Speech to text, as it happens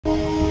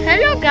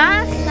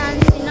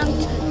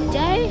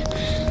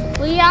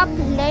We are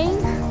playing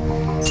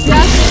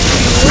Jurassic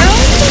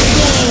World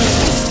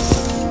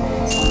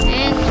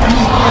game.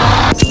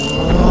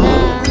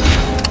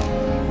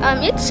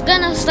 And it's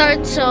gonna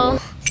start, so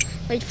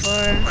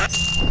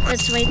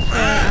let's wait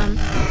for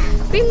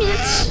 3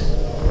 minutes.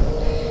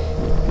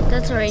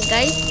 That's alright,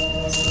 guys.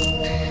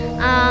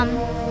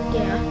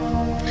 Yeah.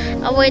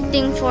 I'm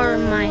waiting for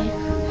my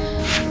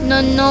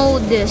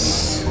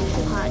this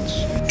to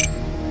hatch.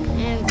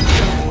 And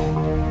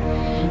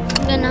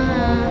I'm gonna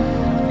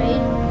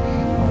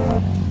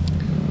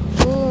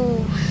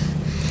Ooh.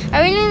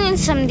 I really need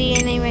some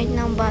DNA right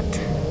now, but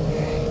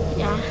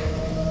yeah.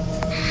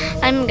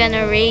 I'm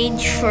gonna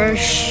rage for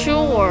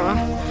sure.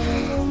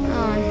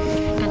 I'm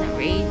gonna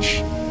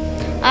rage.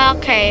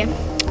 Okay.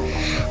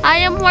 I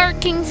am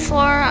working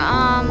for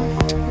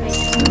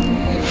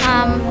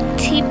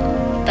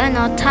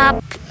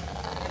top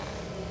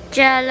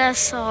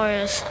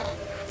Jalasaurus.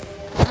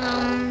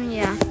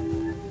 Yeah.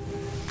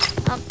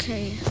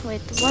 Okay,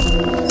 wait, what?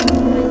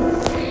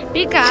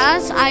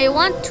 Because I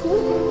want to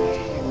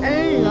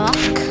unlock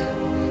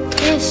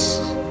this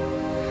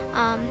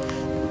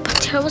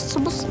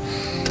Pterosaurus,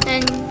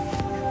 and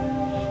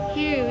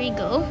here we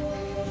go.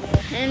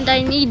 And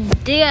I need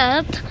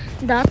that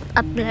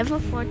at level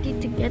 40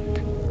 to get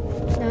that.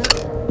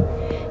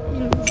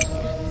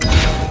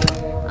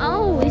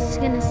 Oh, it's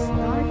gonna start.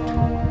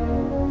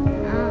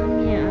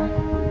 Yeah.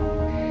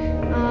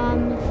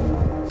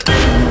 Okay,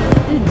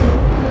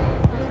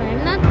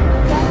 I'm not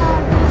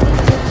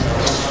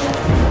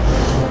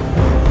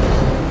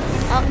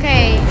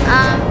okay,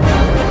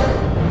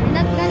 I'm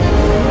not gonna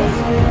do this.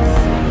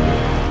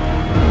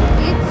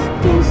 It's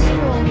too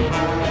strong.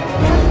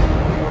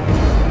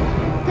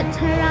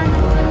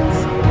 Pteranodons.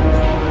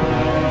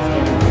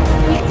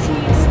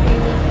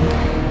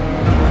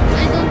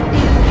 I don't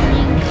think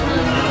green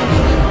can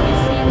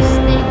refuse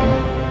snake.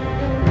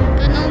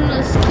 Can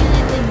almost kill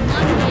it in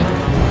 1 hit.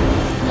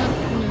 Not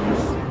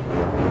nice.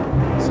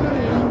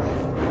 Sorry.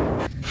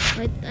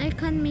 But I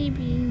can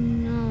maybe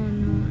no,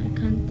 I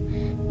can't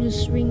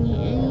use ringing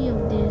any of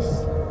this.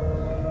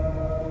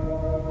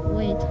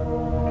 Wait.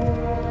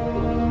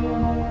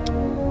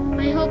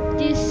 I hope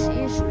this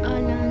is a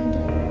land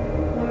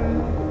or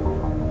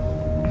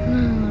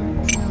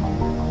no.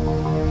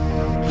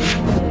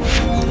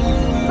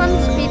 Fun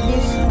speed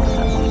is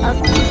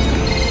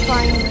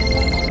fine.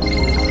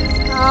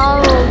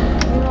 Oh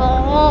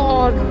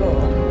God.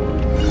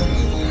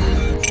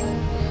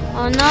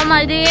 Oh no,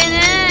 my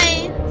DNA.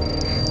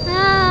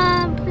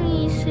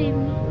 Please save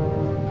me.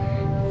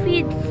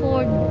 Feed for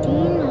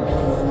dinos.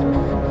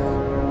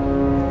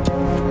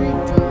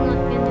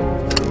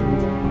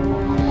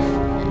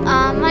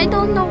 I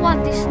don't know what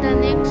is the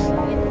next.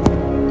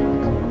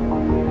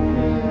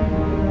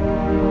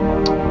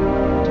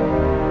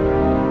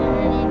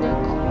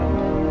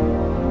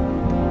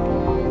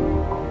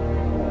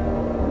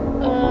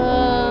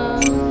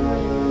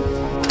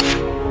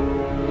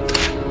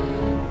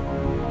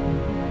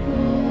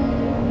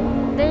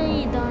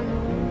 Very done.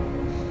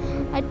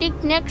 I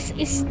think next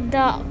is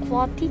the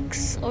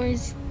aquatics or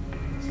is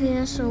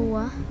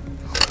Xenosaurus.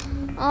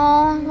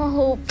 Oh, I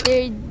hope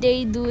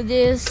they do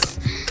this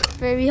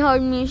very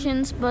hard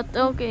missions, but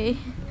okay.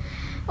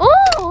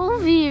 Oh,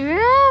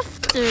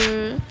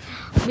 V-Raptor.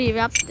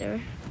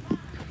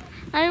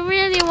 I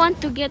really want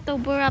to get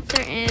over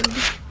Raptor and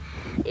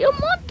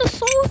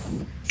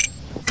Motosaurus.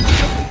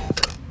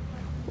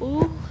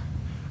 Oh,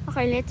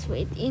 okay, let's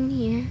wait in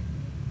here.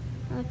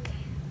 Okay,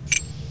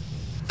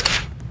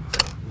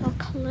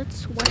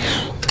 let's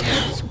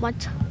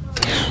watch.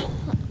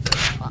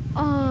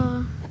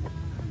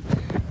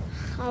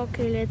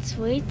 Okay, let's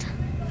wait.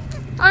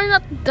 I'm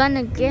not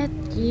gonna get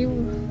you.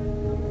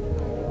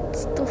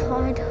 It's too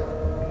hard.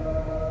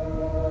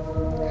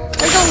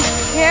 I don't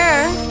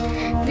care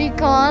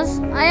because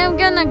I am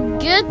gonna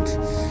get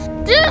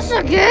this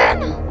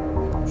again.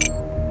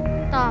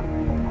 Stop.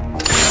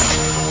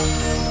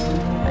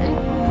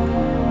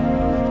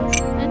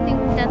 I think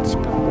that's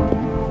probably.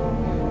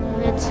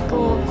 Let's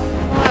go.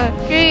 4,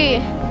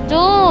 3,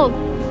 2,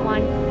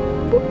 1.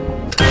 Boop.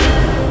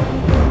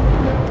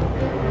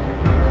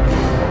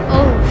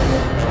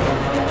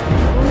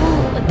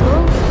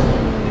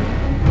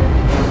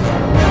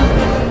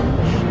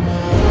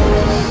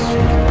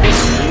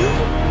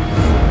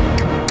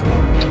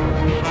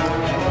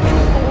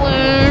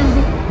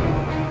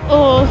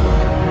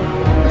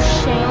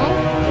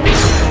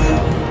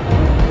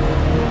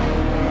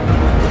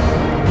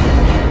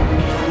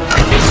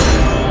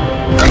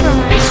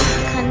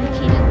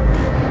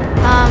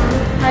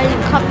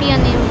 Copy a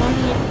name on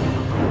here.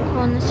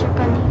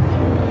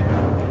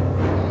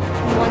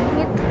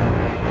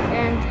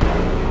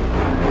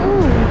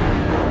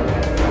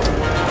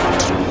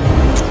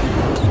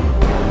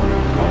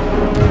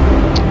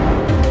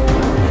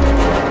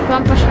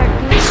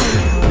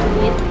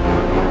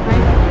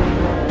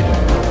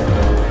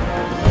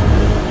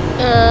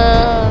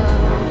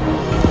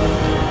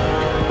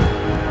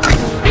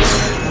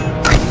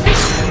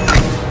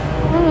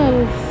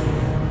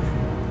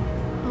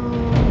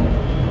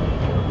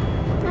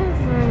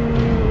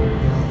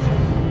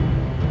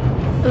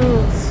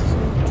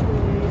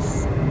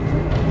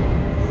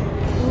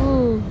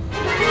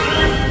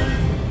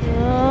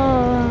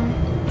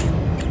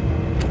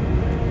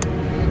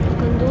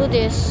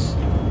 this.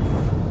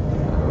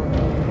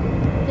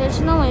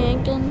 There's no way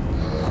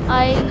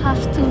I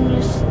have to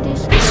use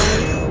this guy.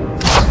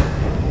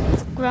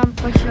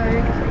 Grandpa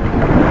Shark.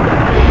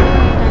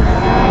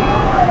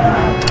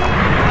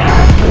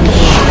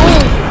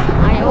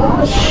 I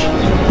almost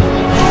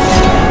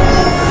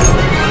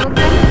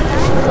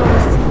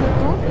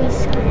don't be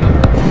scared.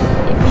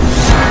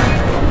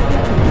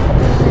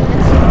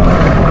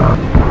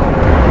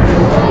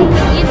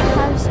 It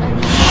has a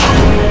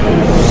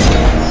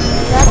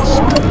that's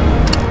good.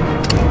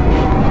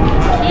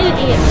 Kill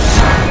it.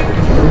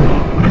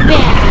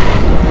 Bam.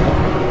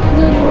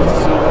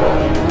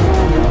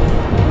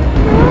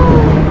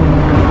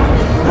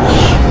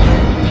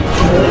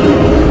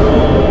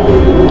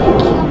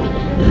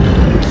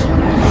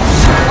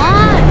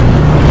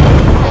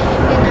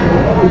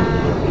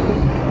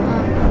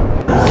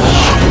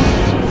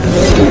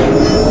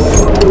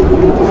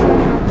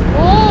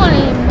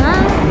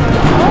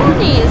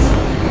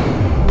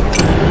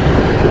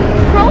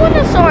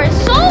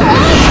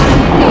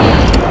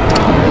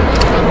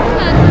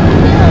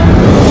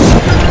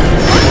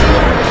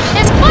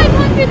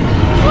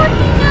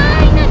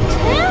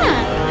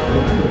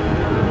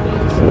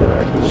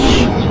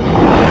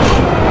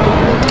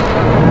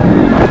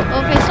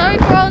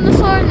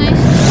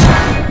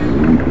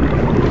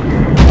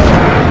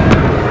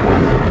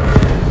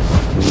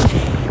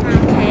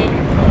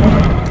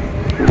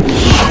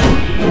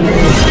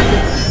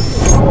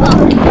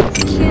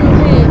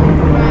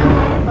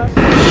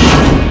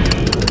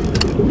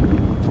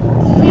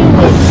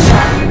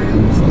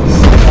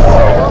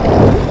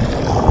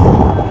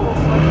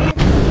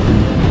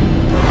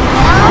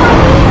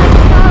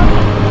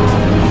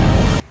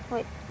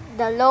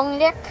 The long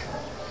neck.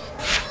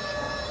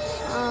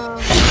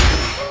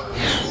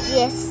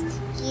 Yes,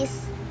 he's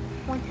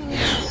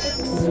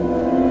 106.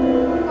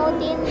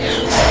 Hold in.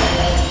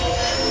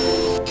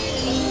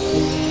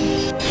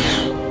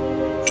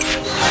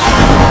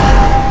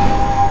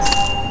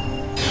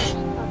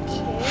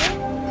 Okay.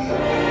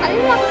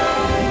 Unlock.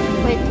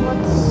 Wait,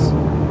 what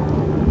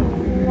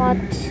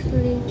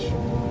leech?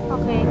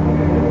 Okay.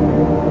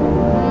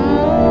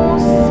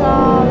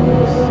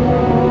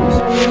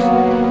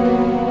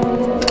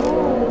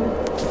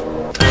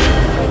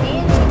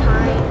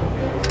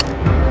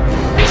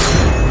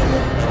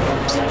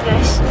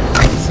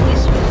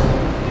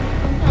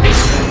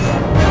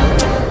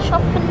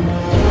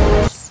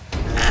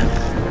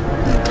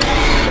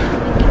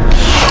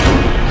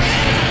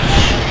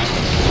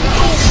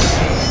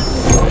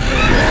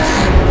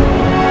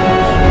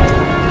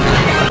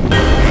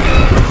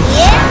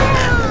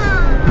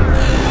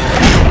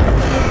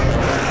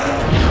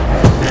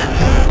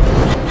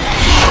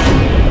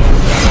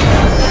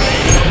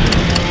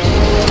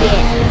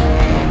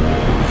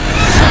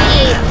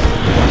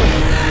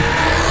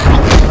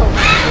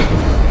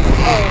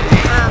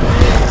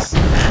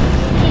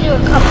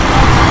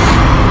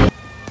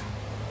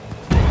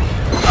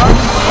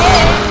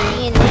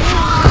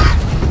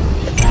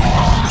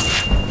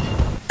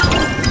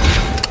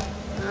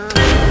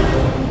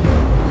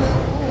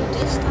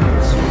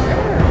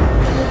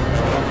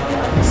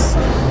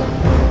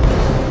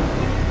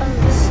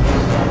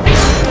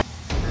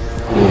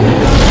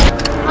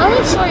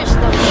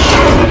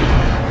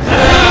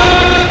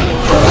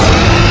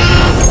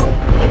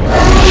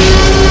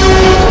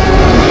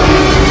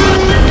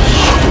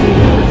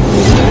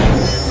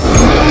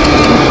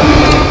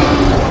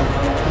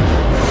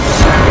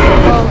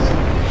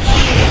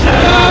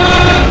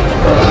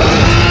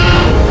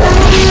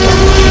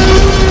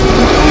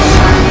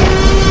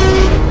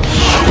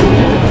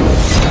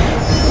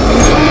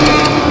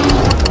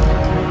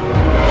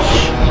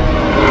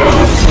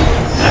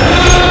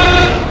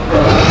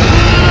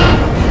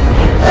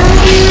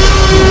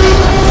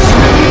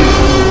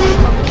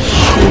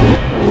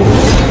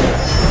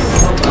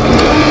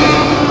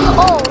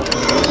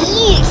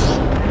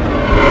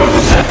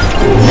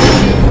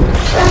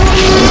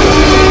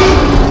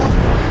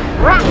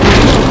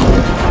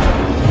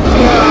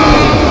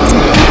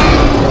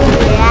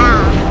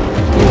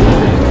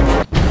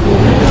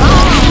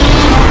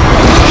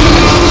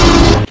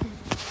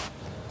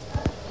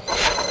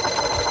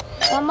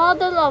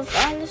 Model of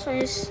dinosaur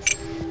is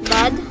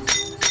bad.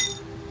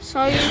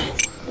 Sorry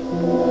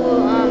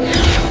who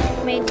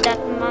made that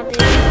model,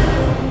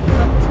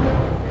 but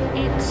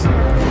it's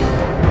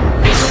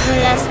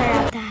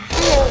Velociraptor.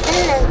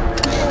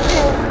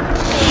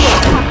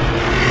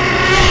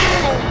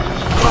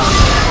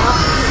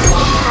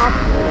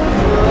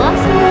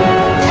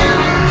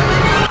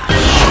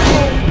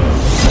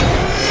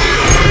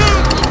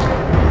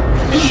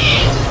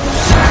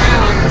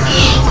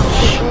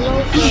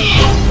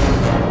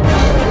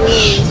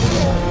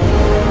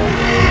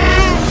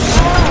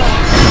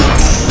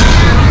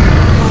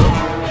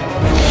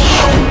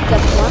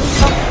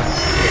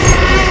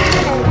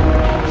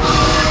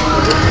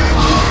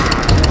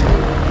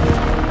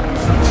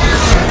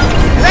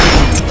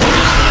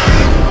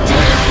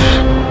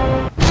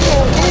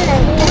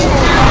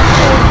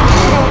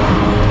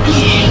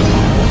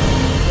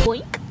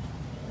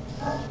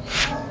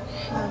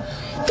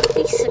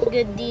 least a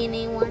good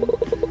DNA one.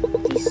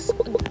 At least a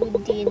good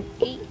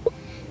DNA.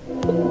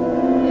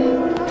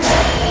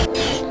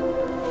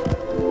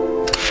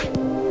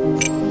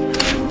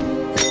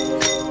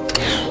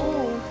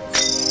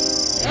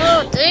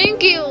 Oh,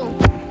 thank you.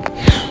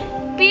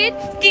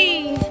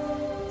 50.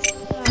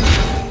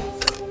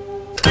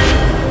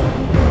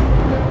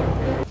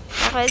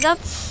 Okay,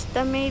 that's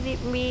the maybe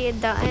be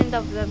the end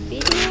of the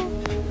video.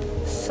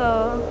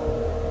 So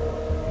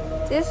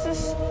this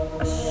is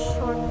a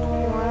short one.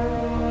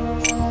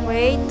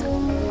 Wait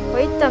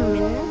a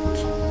minute.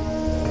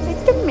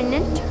 Wait a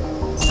minute.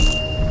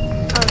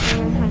 Oh,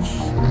 hush.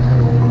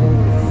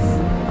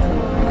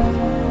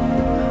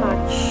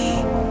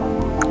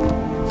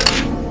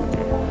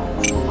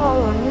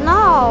 Oh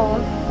no.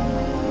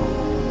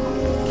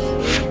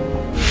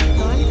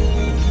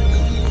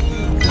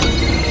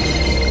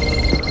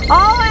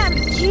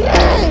 OMG!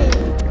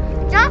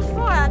 Just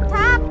for a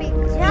topic,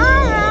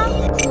 Jara!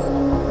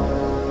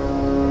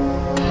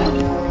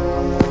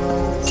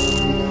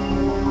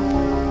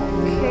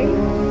 Okay.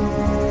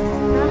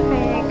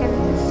 Okay, I can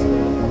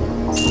see.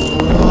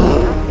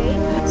 Okay.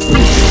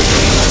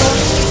 Don't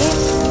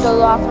skip the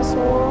lava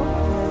swirl.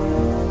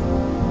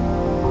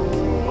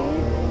 Okay.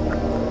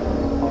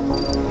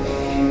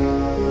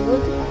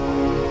 Good.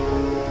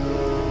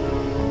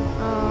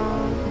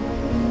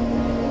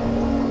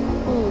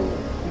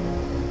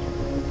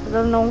 I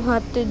don't know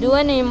what to do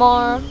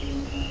anymore.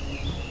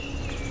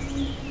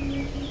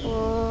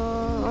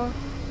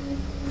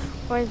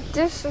 Wait,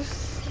 this is...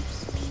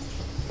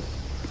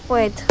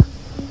 Wait,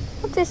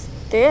 what is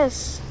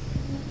this?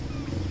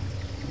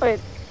 Wait,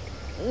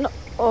 no,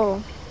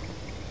 oh.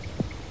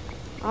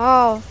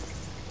 Oh,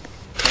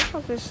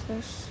 what is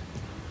this?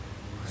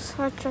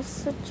 Such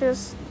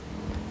as,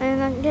 I'm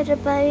not gonna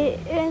buy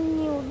a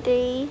new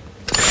day.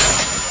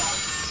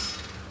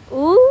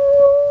 Ooh.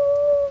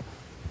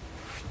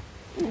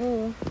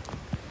 Ooh.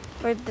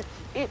 Wait,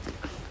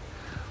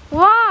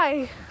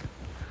 why?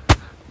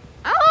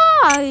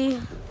 I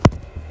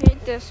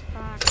hate this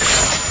pack.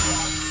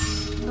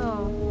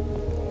 Oh.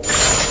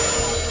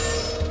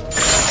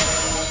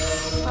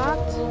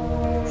 What?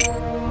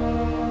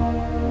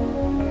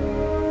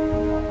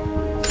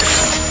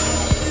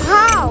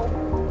 How?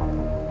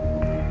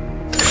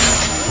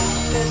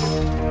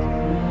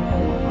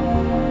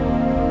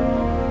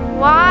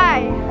 Why?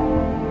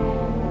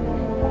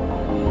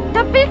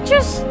 The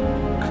pictures.